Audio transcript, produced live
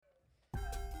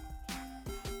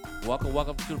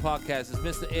Welcome to the podcast. It's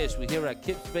Mr. Ish. We're here at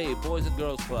Kips Bay Boys and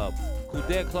Girls Club,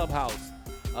 Kildare Clubhouse,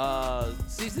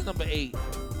 season number 8,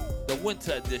 the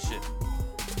winter edition,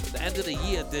 the end of the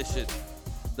year edition,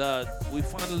 the we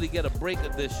finally get a break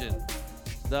edition,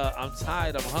 the I'm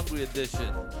tired, I'm hungry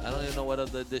edition. I don't even know what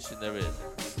other edition there is.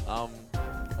 All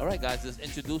right, guys, let's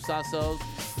introduce ourselves.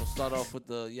 We'll start off with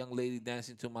the young lady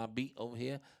dancing to my beat over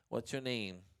here. What's your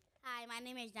name? Hi, my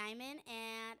name is Diamond,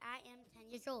 and I am 10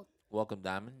 years old. Welcome,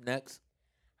 Diamond. Next.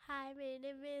 Hi, my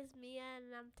name is Mia and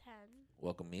I'm 10.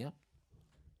 Welcome, Mia.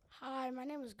 Hi, my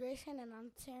name is Grayson and I'm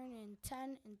turning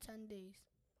 10 in 10 days.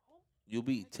 You'll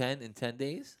be 10 in 10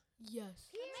 days? Yes.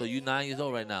 So you're 9 years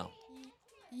old right now?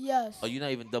 Yes. Oh, you're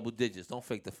not even double digits. Don't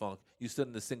fake the funk. You're still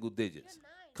in the single digits.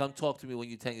 Come talk to me when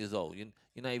you're 10 years old. You're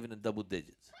not even in double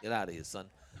digits. Get out of here, son.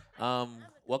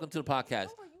 Welcome to the podcast.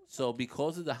 So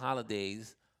because of the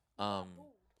holidays,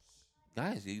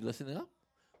 guys, are you listening up?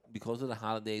 Because of the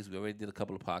holidays, we already did a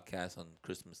couple of podcasts on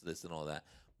Christmas list and all that.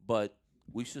 But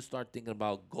we should start thinking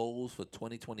about goals for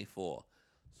 2024.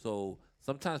 So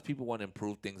sometimes people want to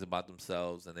improve things about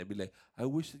themselves, and they be like, I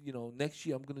wish, next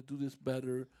year I'm going to do this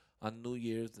better on New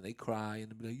Year's, and they cry,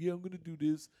 and they be like, yeah, I'm going to do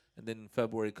this. And then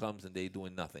February comes, and they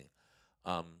doing nothing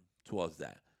towards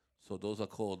that. So those are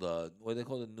called, what they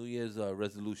call the New Year's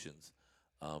resolutions.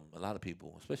 A lot of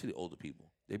people, especially older people,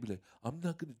 they be like, I'm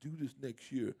not going to do this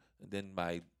next year. And then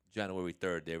by January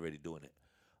 3rd, they're already doing it.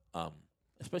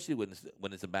 Especially when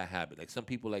it's a bad habit. Like some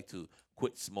people like to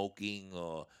quit smoking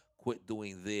or quit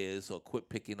doing this or quit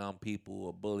picking on people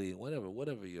or bullying,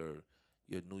 whatever your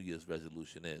New Year's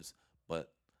resolution is.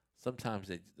 But sometimes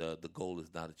the goal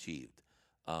is not achieved.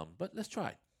 But let's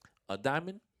try.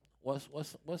 Diamond, what's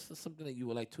something that you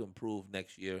would like to improve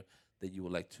next year that you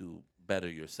would like to better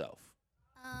yourself?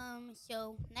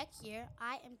 So next year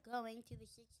I am going to the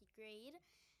 6th grade,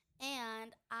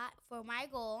 and for my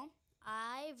goal,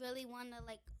 I really want to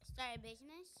start a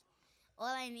business. All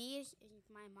I need is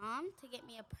my mom to get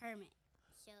me a permit.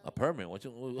 So A permit?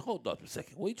 Hold up a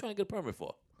second. What are you trying to get a permit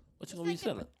for? What you it's gonna be like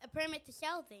selling? a permit to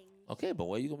sell things. Okay, but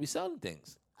where you gonna be selling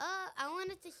things? I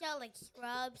wanted to sell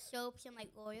scrubs, soaps, and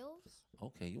oils.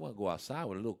 Okay, you want to go outside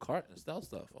with a little cart and sell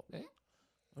stuff. Okay,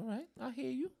 all right, I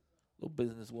hear you, little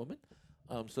businesswoman.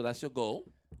 So that's your goal,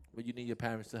 but you need your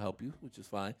parents to help you, which is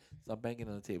fine. Stop banging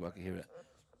on the table. I can hear it.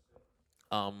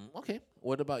 Okay.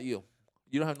 What about you?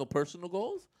 You don't have no personal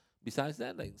goals besides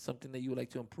that, like something that you would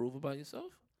like to improve about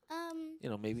yourself?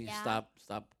 Maybe Yeah.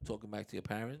 stop talking back to your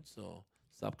parents or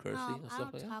stop cursing or I stuff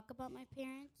don't like that. talk about my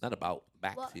parents. Not about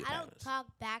back Well, to your I parents. don't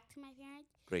talk back to my parents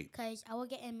Great. because I will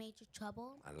get in major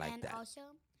trouble. I like and that. Also,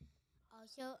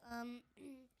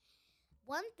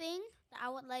 one thing that I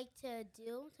would like to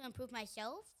do to improve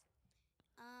myself,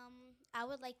 I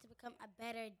would like to become a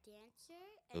better dancer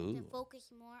and to Ooh.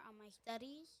 focus more on my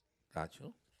studies. Got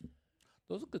you.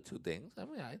 Those are good two things. I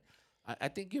mean, I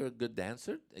think you're a good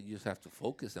dancer. And you just have to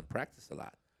focus and practice a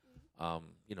lot.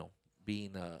 You know,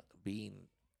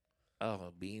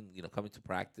 coming to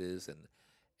practice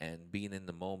and being in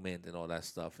the moment and all that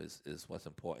stuff is what's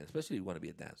important, especially if you want to be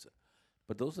a dancer.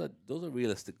 But those are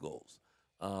realistic goals.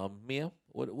 Mia,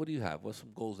 what do you have? What's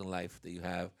some goals in life that you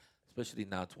have, especially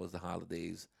now towards the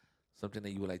holidays? Something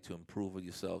that you would like to improve with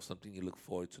yourself. Something you look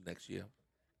forward to next year.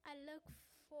 I look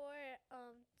for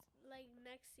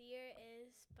next year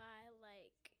is by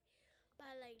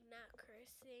not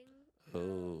cursing.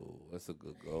 Oh, that's a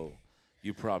good goal.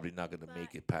 You're probably not gonna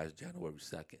make it past January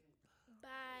 2nd.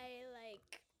 By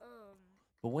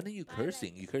But when are you By,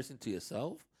 cursing? You cursing to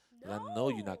yourself? 'Cause I know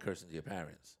you're not cursing to your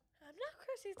parents. I'm not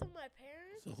cursing to my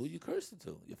parents. So who you cursing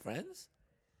to? Your friends?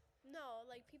 No,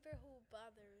 people who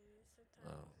bother me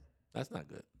sometimes. Oh, that's not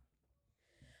good.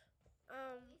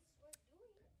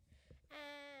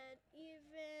 And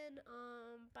even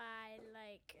by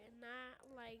not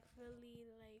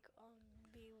really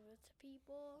being rude to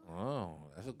people,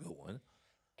 Oh, that's a good one.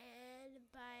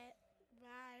 and by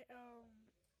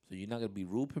So you're not gonna be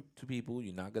rude to people.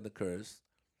 You're not gonna curse.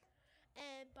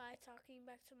 and by talking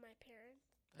back to my parents.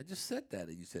 I just said that,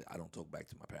 and you said I don't talk back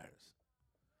to my parents.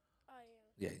 Oh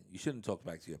yeah. Yeah, you shouldn't talk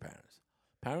back to your parents.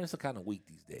 Parents are kind of weak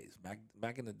these days.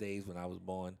 Back in the days when I was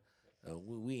born,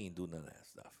 we ain't do none of that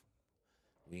stuff.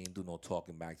 We ain't do no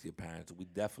talking back to your parents. We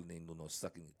definitely ain't do no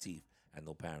sucking your teeth at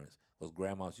no parents. Because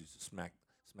grandmas used to smack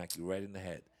you right in the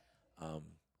head.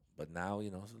 But now,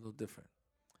 it's a little different.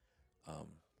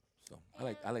 So I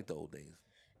like the old days.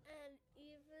 And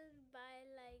even by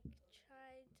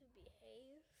trying to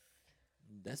behave.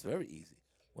 That's very easy.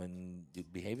 When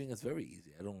behaving is very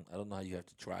easy. I don't know how you have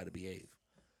to try to behave.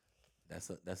 That's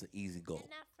an easy goal. And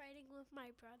not fighting with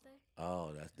my brother.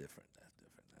 Oh, that's different. That's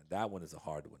different. That one is a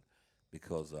hard one.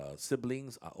 because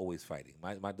siblings are always fighting.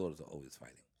 My daughters are always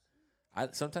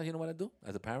fighting. Sometimes you know what I do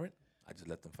as a parent? I just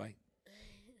let them fight.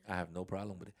 I have no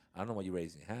problem with it. I don't know why you're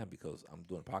raising your hand because I'm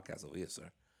doing a podcast over here, sir.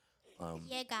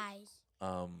 Yeah, guys.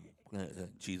 Um,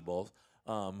 cheese balls.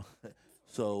 Um,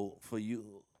 so for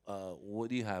you, what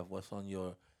do you have? What's on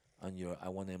your I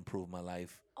want to improve my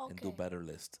life and do Okay. better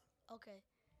list? Okay.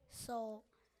 So,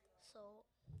 so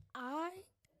I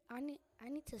I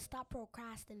need to stop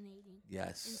procrastinating in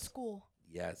Yes, school.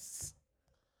 yes,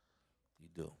 you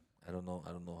do. I don't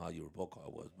know how your report card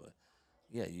was, but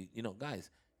yeah, you know,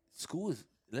 guys, school is.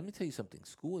 Let me tell you something.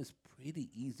 School is pretty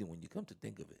easy when you come to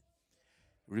think of it.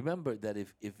 Remember that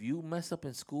if you mess up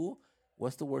in school,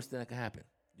 what's the worst thing that can happen?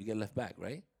 You get left back,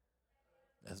 right?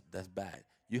 That's bad.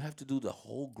 You have to do the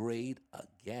whole grade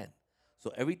again.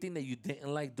 So everything that you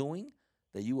didn't like doing,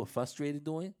 that you were frustrated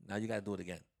doing, now you gotta do it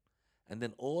again. And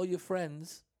then all your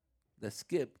friends that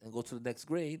skip and go to the next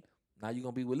grade, now you're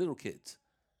gonna be with little kids,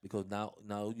 because now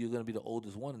you're gonna be the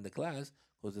oldest one in the class,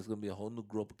 because there's gonna be a whole new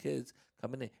group of kids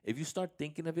coming in. If you start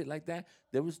thinking of it like that,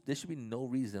 there should be no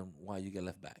reason why you get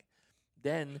left back.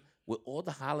 Then with all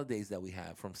the holidays that we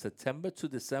have from September to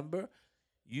December,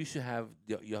 you should have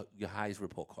your highest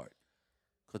report card,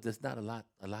 because there's not a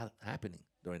lot happening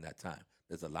during that time.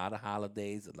 There's a lot of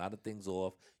holidays, a lot of things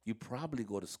off. You probably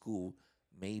go to school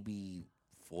maybe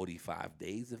 45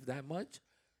 days, if that much,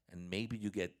 and maybe you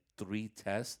get 3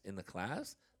 tests in the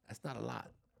class. That's not a lot.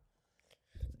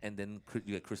 And then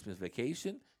you get Christmas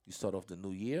vacation. You start off the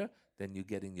new year. Then you're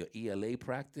getting your ELA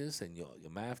practice and your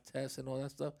math tests and all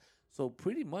that stuff. So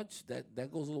pretty much that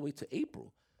goes all the way to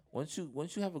April. Once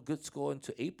you have a good score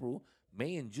into April,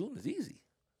 May and June is easy.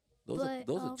 Those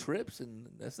are trips, and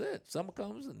that's it. Summer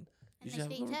comes, and you And should the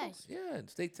have a state good report. test. Yeah, and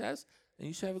state test, and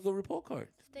you should have a good report card.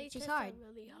 State Which is tests hard. are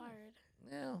really hard.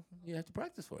 Yeah, you have to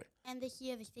practice for it. And this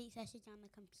year the state test is on the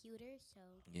computer, so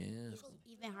Yeah, it's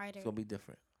even harder. it's gonna be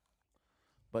different.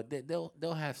 But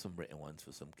they'll have some written ones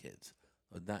for some kids.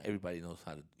 But not everybody knows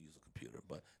how to use a computer.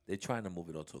 But they're trying to move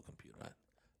it onto a computer.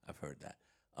 I've heard that.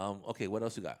 Okay, what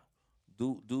else you got?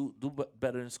 Do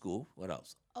better in school. What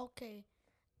else? Okay.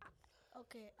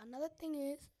 Okay. Another thing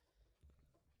is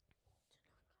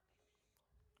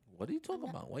What are you talking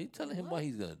about? Why are you telling him what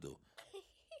he's gonna do?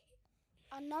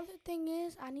 I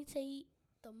need to eat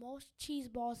the most cheese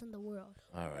balls in the world.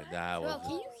 All right, that Bro, was.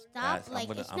 can you stop? that's- I'm Like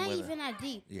gonna- it's I'm not gonna- even that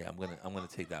deep. Yeah, I'm gonna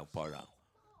take that part out.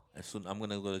 I'm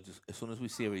gonna go just as soon as we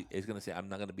see it, it's gonna say I'm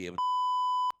not gonna be able.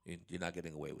 You're not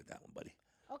getting away with that one, buddy.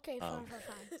 Okay, Um,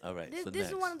 fine. All right. This, so this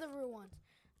is next. one of the real ones.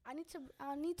 I need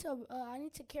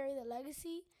to carry the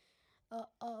legacy,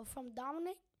 from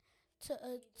Dominic,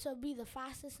 to be the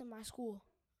fastest in my school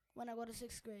when I go to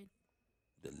 6th grade.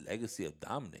 The legacy of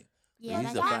Dominic. Yeah, He's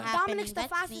that's the not fa- happening. Dominic's the That's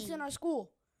fastest me. in our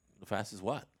school. The fastest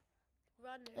what?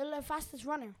 Runner. The fastest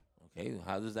runner. Okay.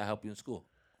 How does that help you in school?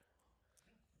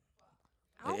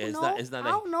 I don't it's know. not. It's not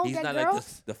I like don't know. he's Get not girls.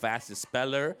 like the fastest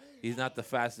speller. He's not the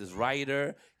fastest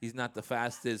writer. He's not the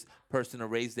fastest person to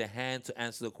raise their hand to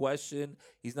answer the question.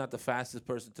 He's not the fastest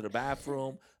person to the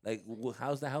bathroom. Like,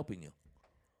 how's that helping you?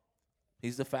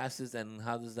 He's the fastest, and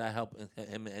how does that help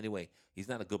him in any way? He's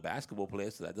not a good basketball player,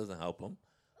 so that doesn't help him.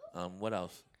 What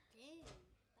else?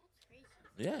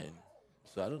 Yeah.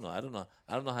 So I don't know. I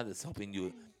don't know how that's helping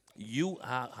you.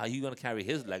 How you gonna carry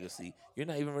his legacy? You're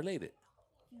not even related.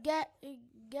 Get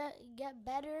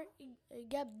better.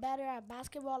 Get better at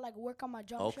basketball. Like work on my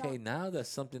jump Okay, shot. now that's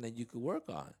something that you could work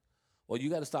on. Well, you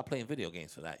got to stop playing video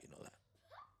games for that. You know that.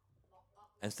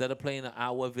 Instead of playing an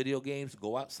hour of video games,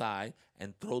 go outside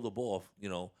and throw the ball.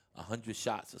 100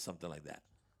 shots or something like that.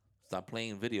 Stop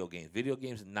playing video games. Video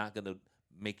games are not gonna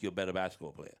make you a better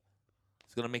basketball player.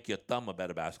 It's gonna make your thumb a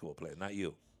better basketball player, not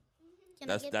you. Can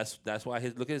I That's why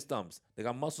look at his thumbs. They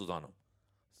got muscles on them.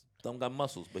 Thumb got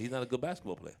muscles, but he's not a good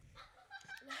basketball player.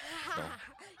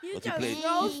 You But he just plays-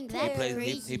 roasted. That's He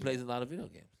crazy. plays a lot of video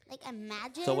games. Like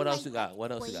imagine. So what else like, you got?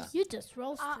 What else you got? plays- You just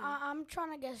roasted. I'm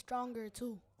trying to get stronger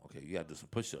too. Okay, you gotta do some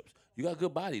push-ups. You got a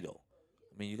good body though.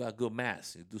 I mean, you got good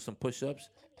mass. You do some push-ups.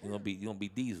 You're gonna be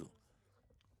diesel.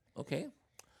 Okay. Can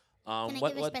I what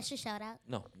give a what? special shout out?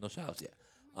 No shout-outs yet.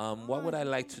 What would I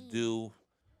like to do?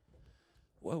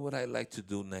 What would I like to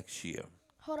do next year?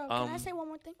 Hold on. Can I Um, say one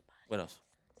more thing? What else?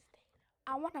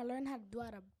 I want to learn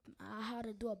how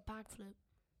to do a backflip.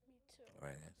 All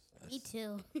right, Me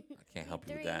too. I can't help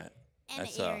you with three. that. And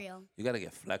That's an aerial. you gotta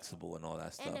get flexible and all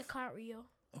that And a stuff. cartwheel.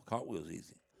 Cartwheel's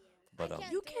easy, but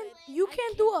can't You do can it. you I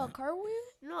can't do a cartwheel.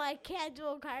 No, I can't do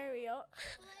a cartwheel.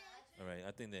 all right.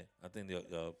 I think the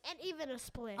And even a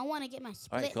split. I want to get my all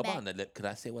split right. Come back. on. Could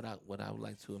I say what I would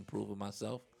like to improve in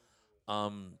myself?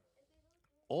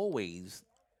 Always,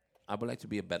 I would like to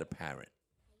be a better parent.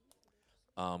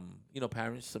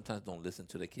 Parents sometimes don't listen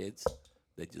to their kids;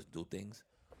 they just do things.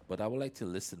 But I would like to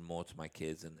listen more to my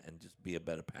kids and just be a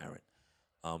better parent.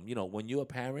 When you're a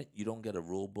parent, you don't get a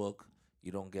rule book,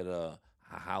 you don't get a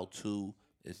how to.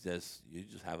 It's just you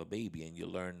just have a baby and you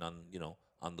learn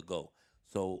on the go.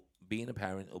 So being a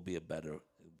parent will be a better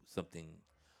something,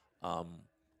 a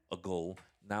goal.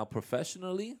 Now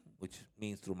professionally, which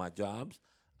means through my jobs,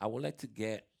 I would like to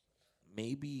get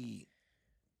maybe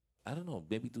I don't know,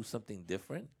 maybe do something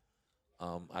different.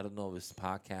 I don't know if it's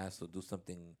podcast or do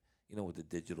something, with the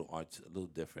digital arts a little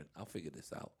different. I'll figure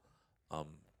this out. Um,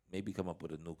 Maybe come up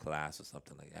with a new class or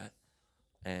something like that.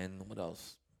 And what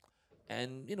else?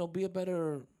 And be a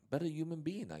better human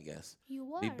being, I guess.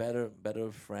 You are. Be better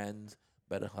friend,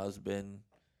 better husband,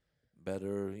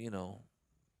 better, a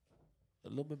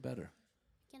little bit better.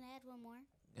 Can I add one more?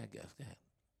 Yeah, I guess. Go ahead.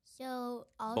 So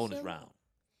also, Bonus round.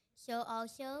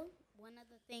 One of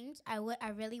the things I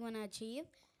really want to achieve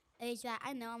is that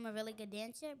I know I'm a really good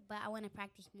dancer, but I want to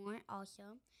practice more also.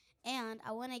 And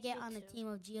I want to get Me on the too. team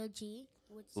of GOG,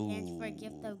 which stands for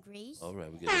Gift of Grace. All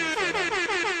right, we get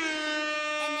it.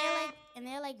 And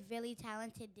they're like really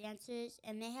talented dancers,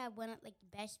 and they have one of like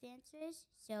the best dancers.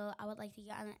 So I would like to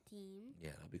get on that team.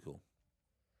 Yeah, that'd be cool.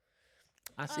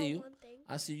 I see you. One thing.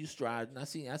 I see you striding. I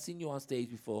seen you on stage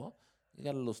before. You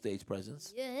got a little stage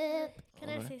presence. Yep. Can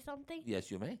All I right. say something?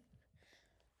 Yes, you may.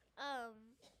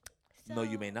 So No,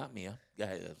 you may not, Mia. Go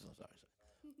ahead. I'm sorry.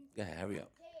 Go ahead. Hurry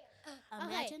up.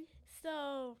 Imagine.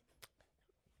 So,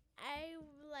 I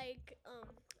like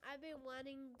I've been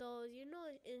wanting those, in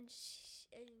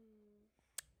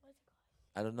what's it called?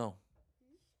 I don't know.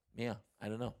 Mia, I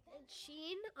don't know. In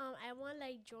Sheen, I want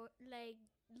like Jordans.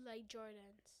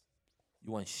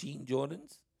 You want Sheen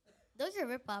Jordans? Those are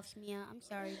ripoffs, Mia. I'm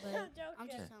sorry, but I'm I'm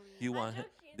joking. just telling you. You I'm want? joking.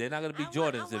 They're not gonna be I want-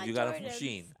 Jordans I if you want got them from Jordans.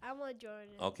 Sheen. I want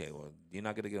Jordans. Okay, well, you're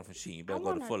not gonna get them from Sheen. You I better go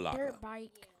want to a Foot Locker. dirt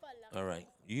bike. All right.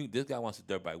 This guy wants a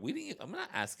dirt bike. I'm not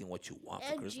asking what you want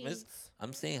for And Christmas. jeans.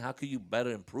 I'm saying how could you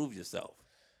better improve yourself?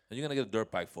 And you're gonna get a dirt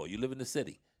bike for. You live in the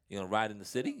city. You're gonna ride in the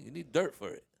city. You need dirt for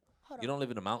it. Hold You up. don't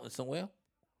live in the mountains somewhere.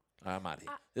 All right, I'm out of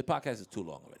here. This podcast is too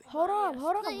long already. Hold on.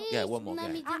 Please, Yeah, one more, let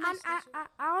go me ahead. do my special-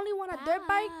 I only want a dirt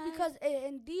bike Bye. because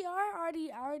in DR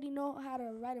I already know how to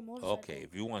ride a motorcycle. Okay,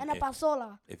 if you want, And a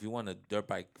pasola. if you want a dirt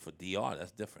bike for DR,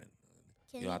 that's different.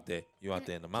 Can You're out there. You're out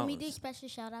there in the Can we do mountains. special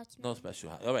shout outs? No special.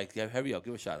 All right, hurry up.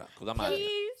 Give a shout out, cause I'm out of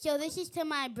here. So this is to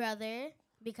my brother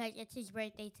because it's his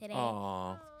birthday today.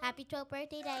 Aw. Happy 12th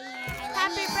birthday, Diane.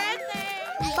 Happy birthday!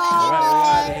 All right, we're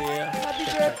out of here. Happy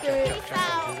birthday. Peace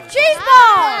out. Cheese balls!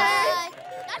 Bye.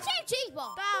 Not saying cheese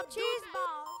ball. Stop. Cheese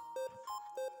ball.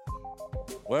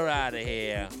 We're out of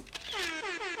here.